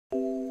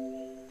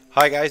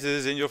Hi guys,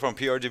 this is Angel from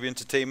PRDV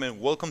Entertainment.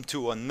 Welcome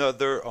to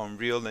another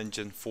Unreal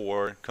Engine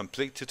 4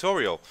 complete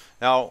tutorial.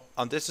 Now,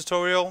 on this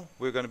tutorial,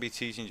 we're going to be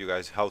teaching you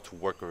guys how to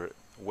work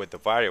with the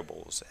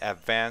variables,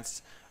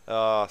 advanced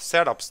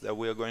setups that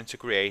we are going to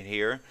create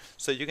here,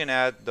 so you can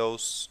add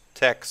those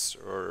text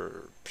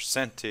or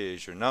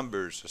percentage or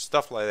numbers or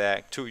stuff like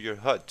that to your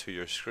HUD, to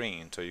your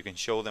screen, so you can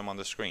show them on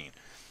the screen.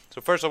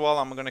 So first of all,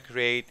 I'm going to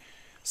create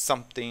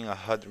a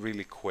HUD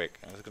really quick.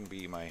 It's going to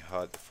be my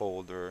HUD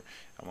folder.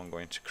 I'm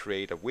going to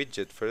create a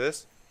widget for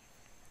this.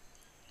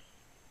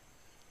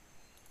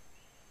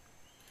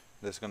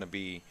 That's going to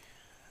be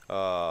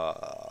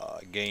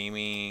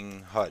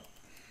gaming HUD.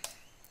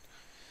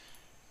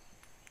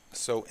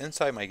 So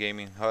inside my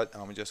gaming HUD,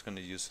 I'm just going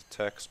to use a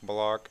text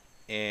block.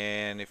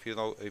 And if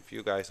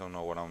you guys don't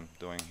know what I'm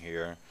doing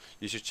here,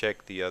 you should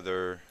check the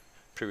other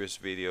previous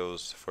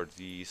videos for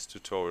these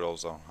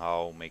tutorials on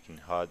how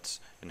making HUDs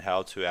and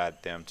how to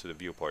add them to the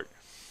viewport.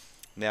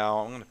 Now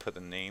I'm going to put a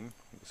name.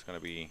 It's going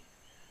to be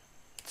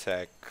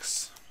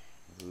text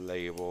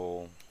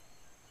label,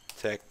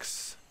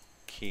 text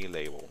key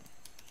label.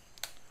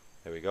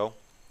 There we go.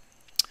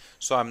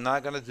 So I'm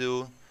not going to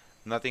do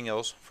nothing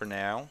else for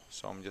now,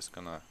 so I'm just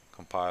going to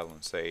compile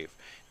and save.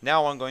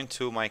 Now I'm going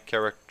to my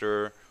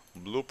character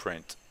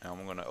blueprint, and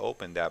I'm going to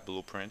open that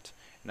blueprint.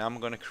 Now I'm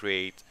going to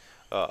create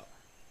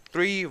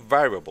 3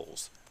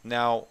 variables.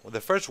 Now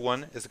the first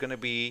one is going to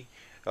be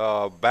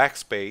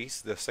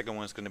backspace, the second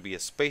one is going to be a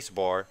space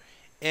bar,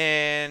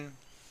 and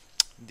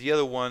the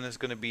other one is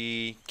going to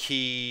be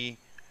key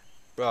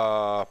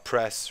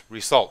press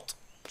result.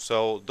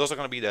 So those are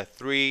going to be the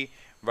 3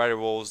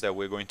 variables that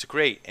we're going to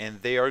create,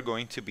 and they are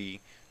going to be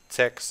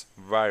text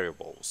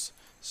variables.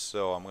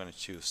 So I'm going to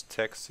choose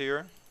text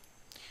here.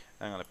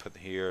 I'm going to put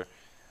here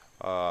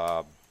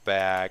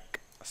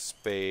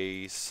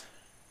backspace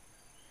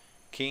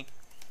key.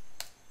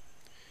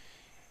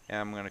 And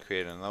I'm going to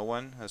create another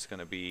one that's going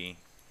to be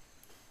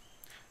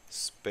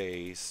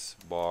space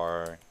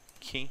bar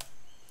key,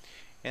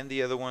 and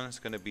the other one is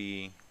going to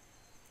be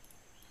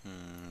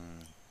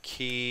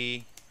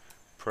key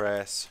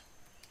press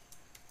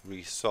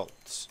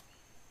results.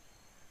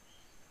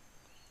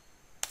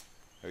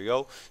 There we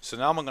go. So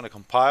now I'm going to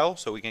compile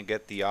so we can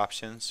get the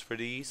options for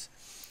these,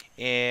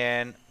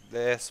 and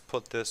let's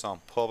put this on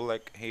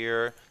public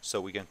here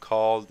so we can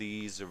call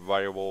these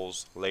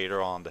variables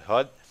later on the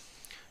HUD.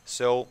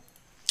 So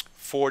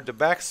for the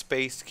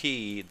backspace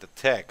key, the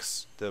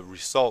text, the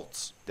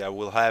results that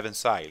we'll have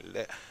inside.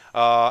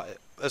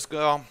 Let's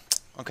go.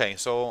 Okay,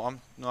 so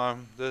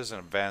this is an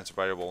advanced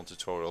variable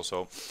tutorial.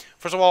 So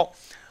first of all,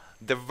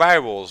 the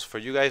variables, for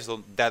you guys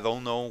that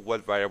don't know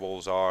what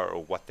variables are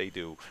or what they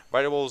do.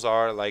 Variables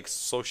are like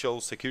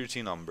social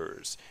security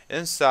numbers.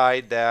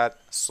 Inside that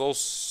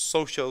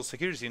social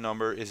security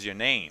number is your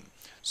name.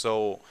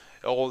 So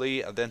it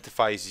only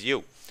identifies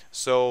you.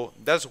 So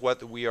that's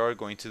what we are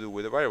going to do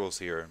with the variables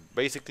here.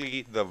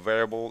 Basically, the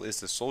variable is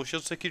the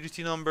social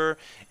security number,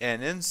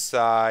 and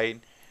inside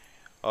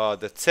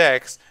the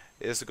text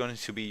is going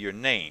to be your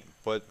name.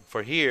 But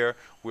for here,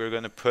 we're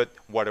going to put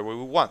whatever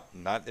we want,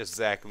 not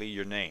exactly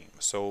your name.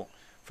 So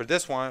for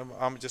this one,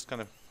 I'm just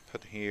going to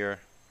put here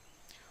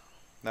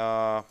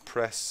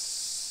pressing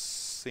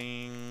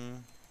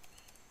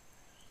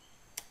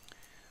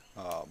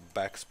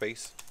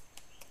backspace.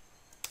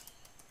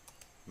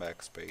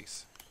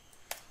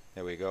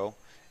 There we go.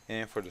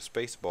 And for the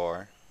space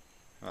bar,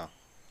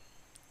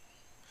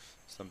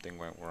 something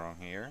went wrong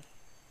here.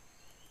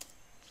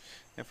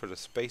 And for the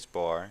space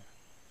bar,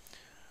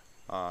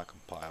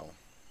 compile.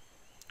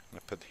 I'm going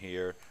to put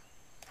here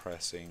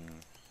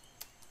pressing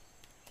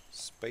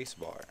space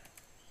bar.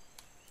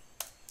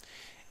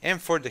 And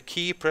for the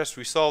key press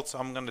results,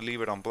 I'm going to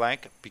leave it on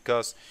blank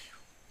because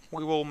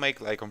we will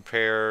make like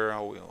compares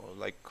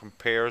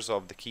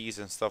of the keys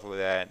and stuff like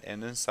that,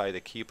 and inside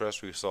the key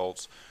press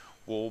results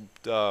will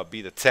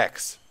be the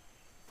text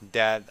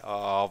that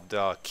of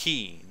the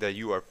key that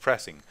you are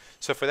pressing.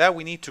 So for that,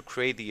 we need to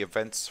create the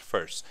events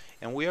first,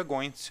 and we are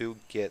going to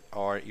get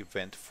our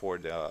event for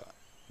the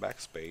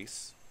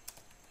backspace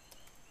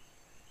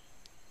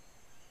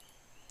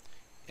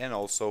and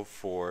also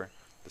for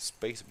the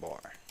space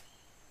bar.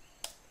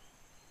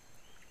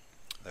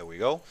 There we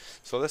go.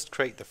 So let's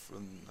create the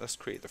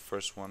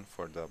first one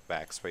for the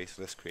backspace.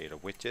 Let's create a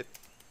widget.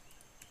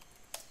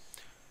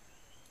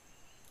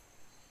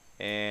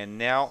 And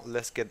now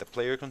let's get the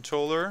player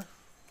controller.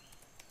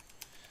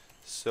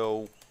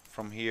 So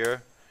from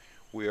here,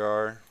 we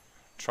are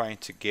trying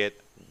to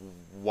get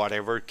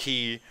whatever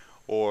key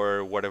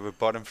or whatever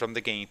button from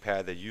the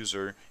gamepad the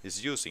user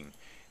is using.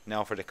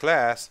 Now for the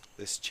class,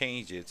 let's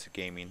change it to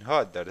gaming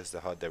HUD. That is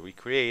the HUD that we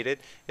created.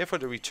 And for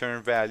the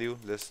return value,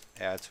 let's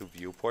add to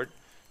viewport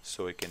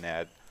so we can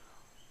add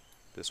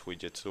this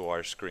widget to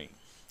our screen.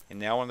 And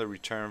now on the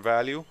return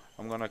value,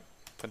 I'm going to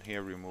put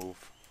here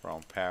remove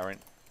from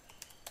parent.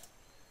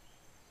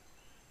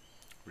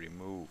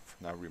 Remove,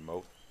 not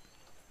remote.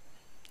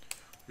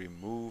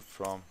 Remove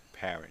from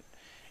parent.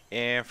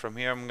 And from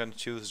here, I'm going to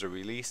choose the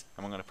release.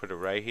 I'm going to put it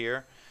right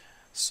here.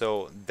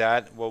 So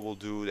that what we'll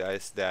do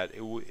is that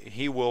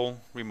he will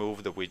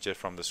remove the widget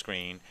from the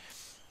screen.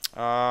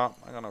 I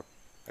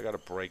gotta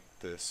break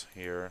this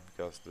here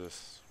because this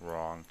is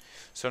wrong.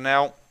 So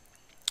now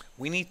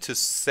we need to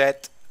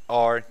set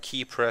our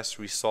key press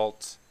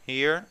results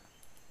here,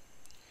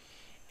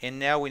 and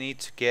now we need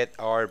to get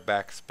our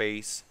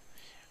backspace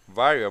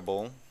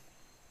variable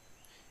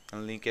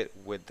and link it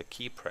with the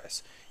key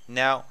press.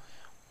 Now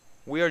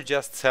we are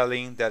just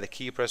telling that the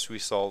key press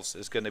results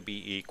is going to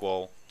be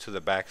equal to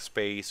the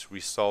backspace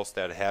results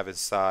that I have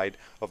inside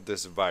of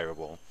this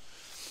variable.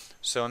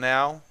 So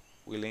now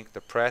we link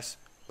the press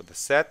with the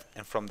set,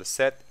 and from the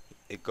set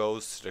it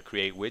goes to the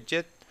create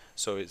widget.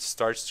 So it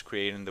starts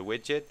creating the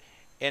widget,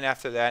 and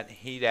after that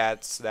he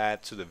adds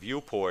that to the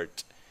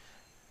viewport.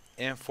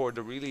 And for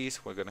the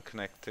release, we're going to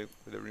connect it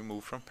with the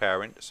remove from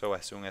parent. So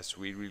as soon as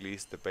we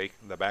release the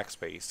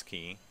backspace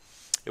key,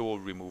 it will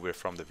remove it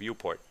from the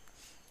viewport.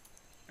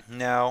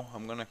 Now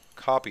I'm going to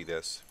copy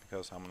this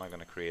because I'm not going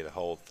to create a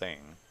whole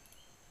thing.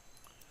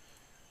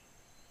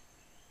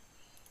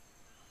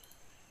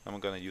 I'm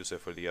going to use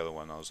it for the other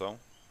one also.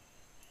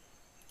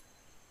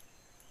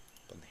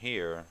 But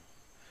here,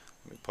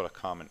 let me put a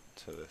comment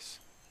to this.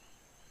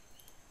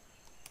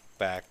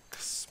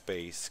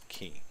 Backspace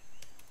key.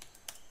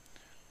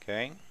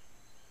 Okay.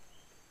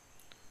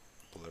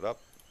 Pull it up.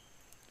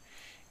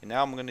 And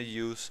now I'm going to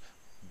use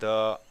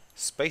the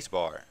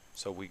spacebar.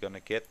 So we're going to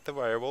get the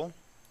variable.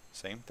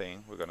 Same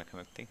thing. We're going to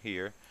connect it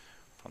here.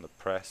 From the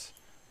press,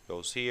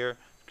 goes here.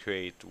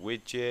 Create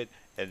widget.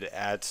 And it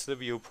adds the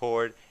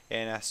viewport.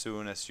 And as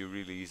soon as you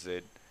release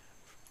it,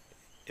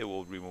 it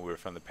will remove it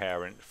from the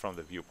parent, from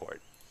the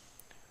viewport.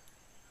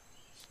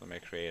 So let me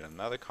create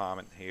another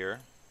comment here.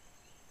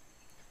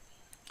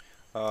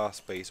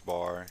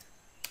 Spacebar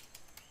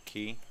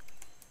key.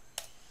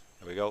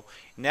 There we go.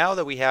 Now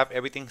that we have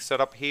everything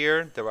set up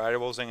here, the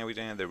variables and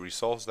everything and the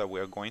results that we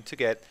are going to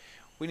get,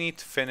 we need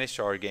to finish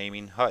our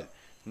gaming HUD.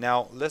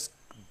 Now let's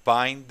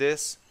bind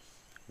this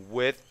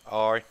with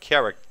our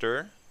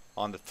character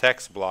on the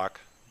text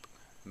block.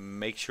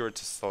 Make sure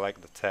to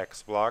select the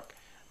text block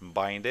and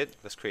bind it.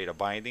 Let's create a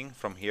binding.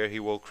 From here he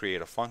will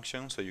create a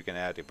function so you can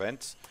add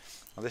events.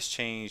 Now let's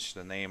change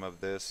the name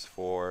of this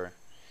for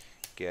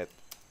get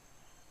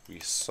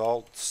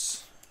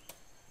results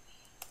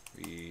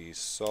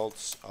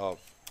of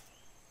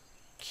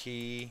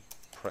key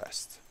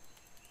pressed.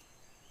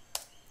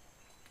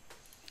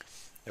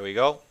 There we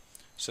go.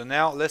 So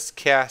now let's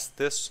cast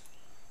this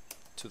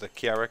to the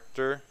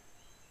character,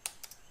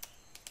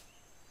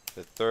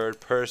 the third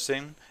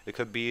person. It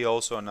could be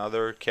also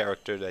another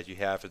character that you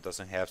have. It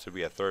doesn't have to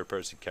be a third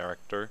person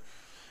character.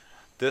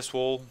 This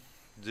will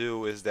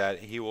do is that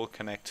he will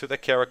connect to the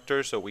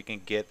character so we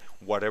can get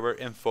whatever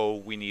info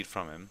we need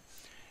from him.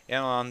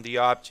 And on the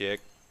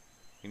object,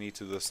 we need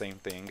to do the same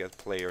thing, get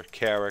player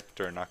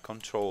character, not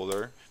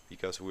controller,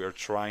 because we are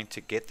trying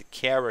to get the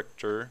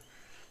character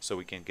so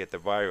we can get the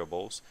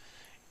variables.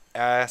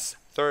 As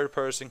third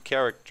person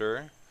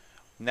character,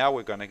 now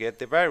we're going to get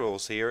the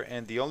variables here,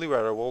 and the only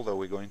variable that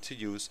we're going to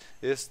use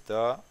is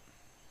the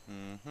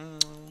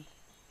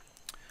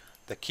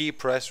key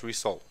press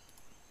result.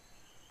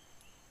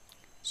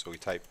 So we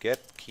type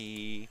get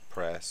key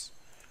press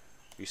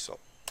result.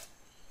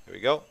 There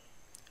we go.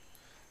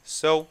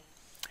 So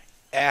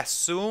as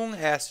soon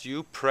as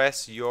you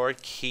press your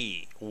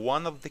key,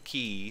 one of the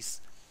keys,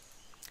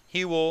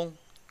 he will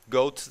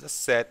go to the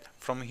set.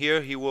 From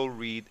here he will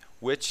read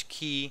which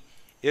key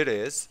it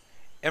is,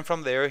 and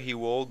from there he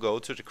will go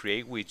to the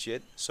create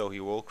widget. So he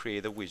will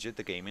create a widget,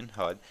 the gaming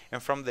HUD,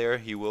 and from there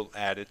he will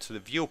add it to the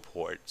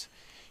viewport,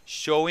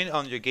 showing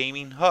on your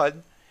gaming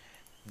HUD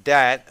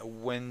that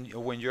when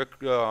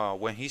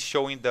he's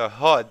showing the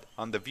HUD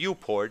on the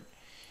viewport,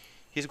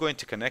 he's going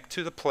to connect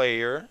to the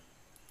player,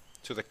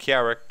 to the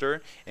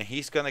character, and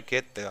he's gonna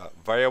get the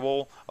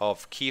variable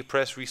of key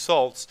press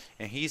results,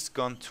 and he's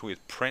going to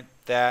print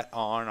that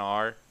on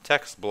our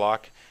text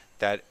block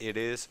that it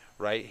is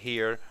right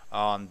here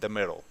on the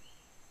middle.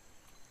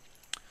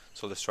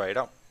 So let's try it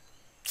out.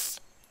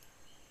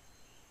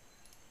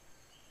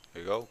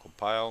 There you go.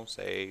 Compile,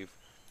 save,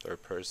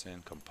 third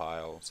person,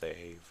 compile,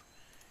 save.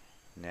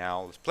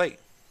 Now let's play.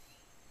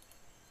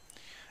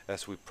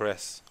 As we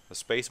press the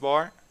space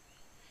bar,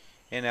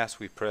 and as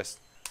we press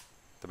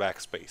the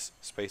backspace,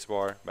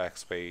 spacebar,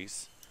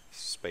 backspace,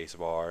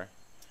 spacebar,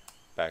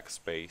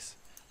 backspace,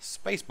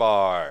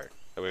 spacebar.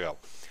 There we go.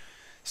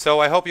 So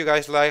I hope you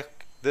guys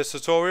like this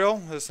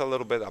tutorial. It's a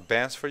little bit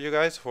advanced for you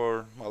guys,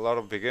 for a lot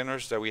of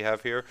beginners that we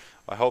have here.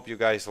 I hope you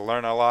guys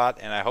learn a lot,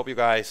 and I hope you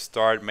guys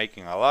start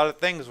making a lot of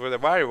things with the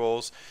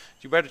variables.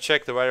 You better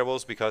check the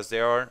variables because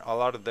there are a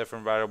lot of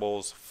different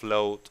variables: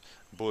 float,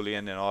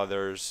 boolean, and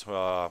others.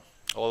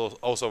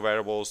 Also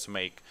variables to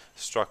make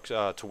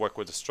to work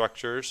with the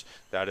structures,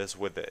 that is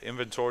with the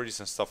inventories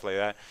and stuff like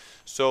that.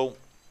 So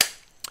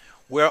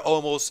we're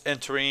almost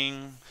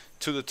entering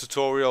to the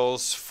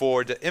tutorials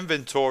for the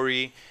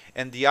inventory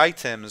and the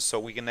items, so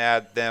we can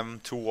add them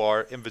to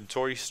our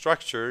inventory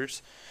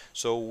structures.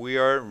 So we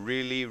are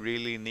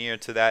really near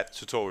to that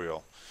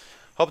tutorial.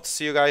 Hope to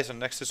see you guys on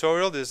the next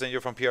tutorial. This is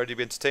Daniel from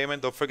PRDV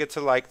Entertainment. Don't forget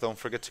to like, don't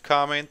forget to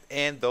comment,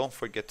 and don't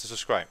forget to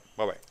subscribe.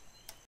 Bye bye.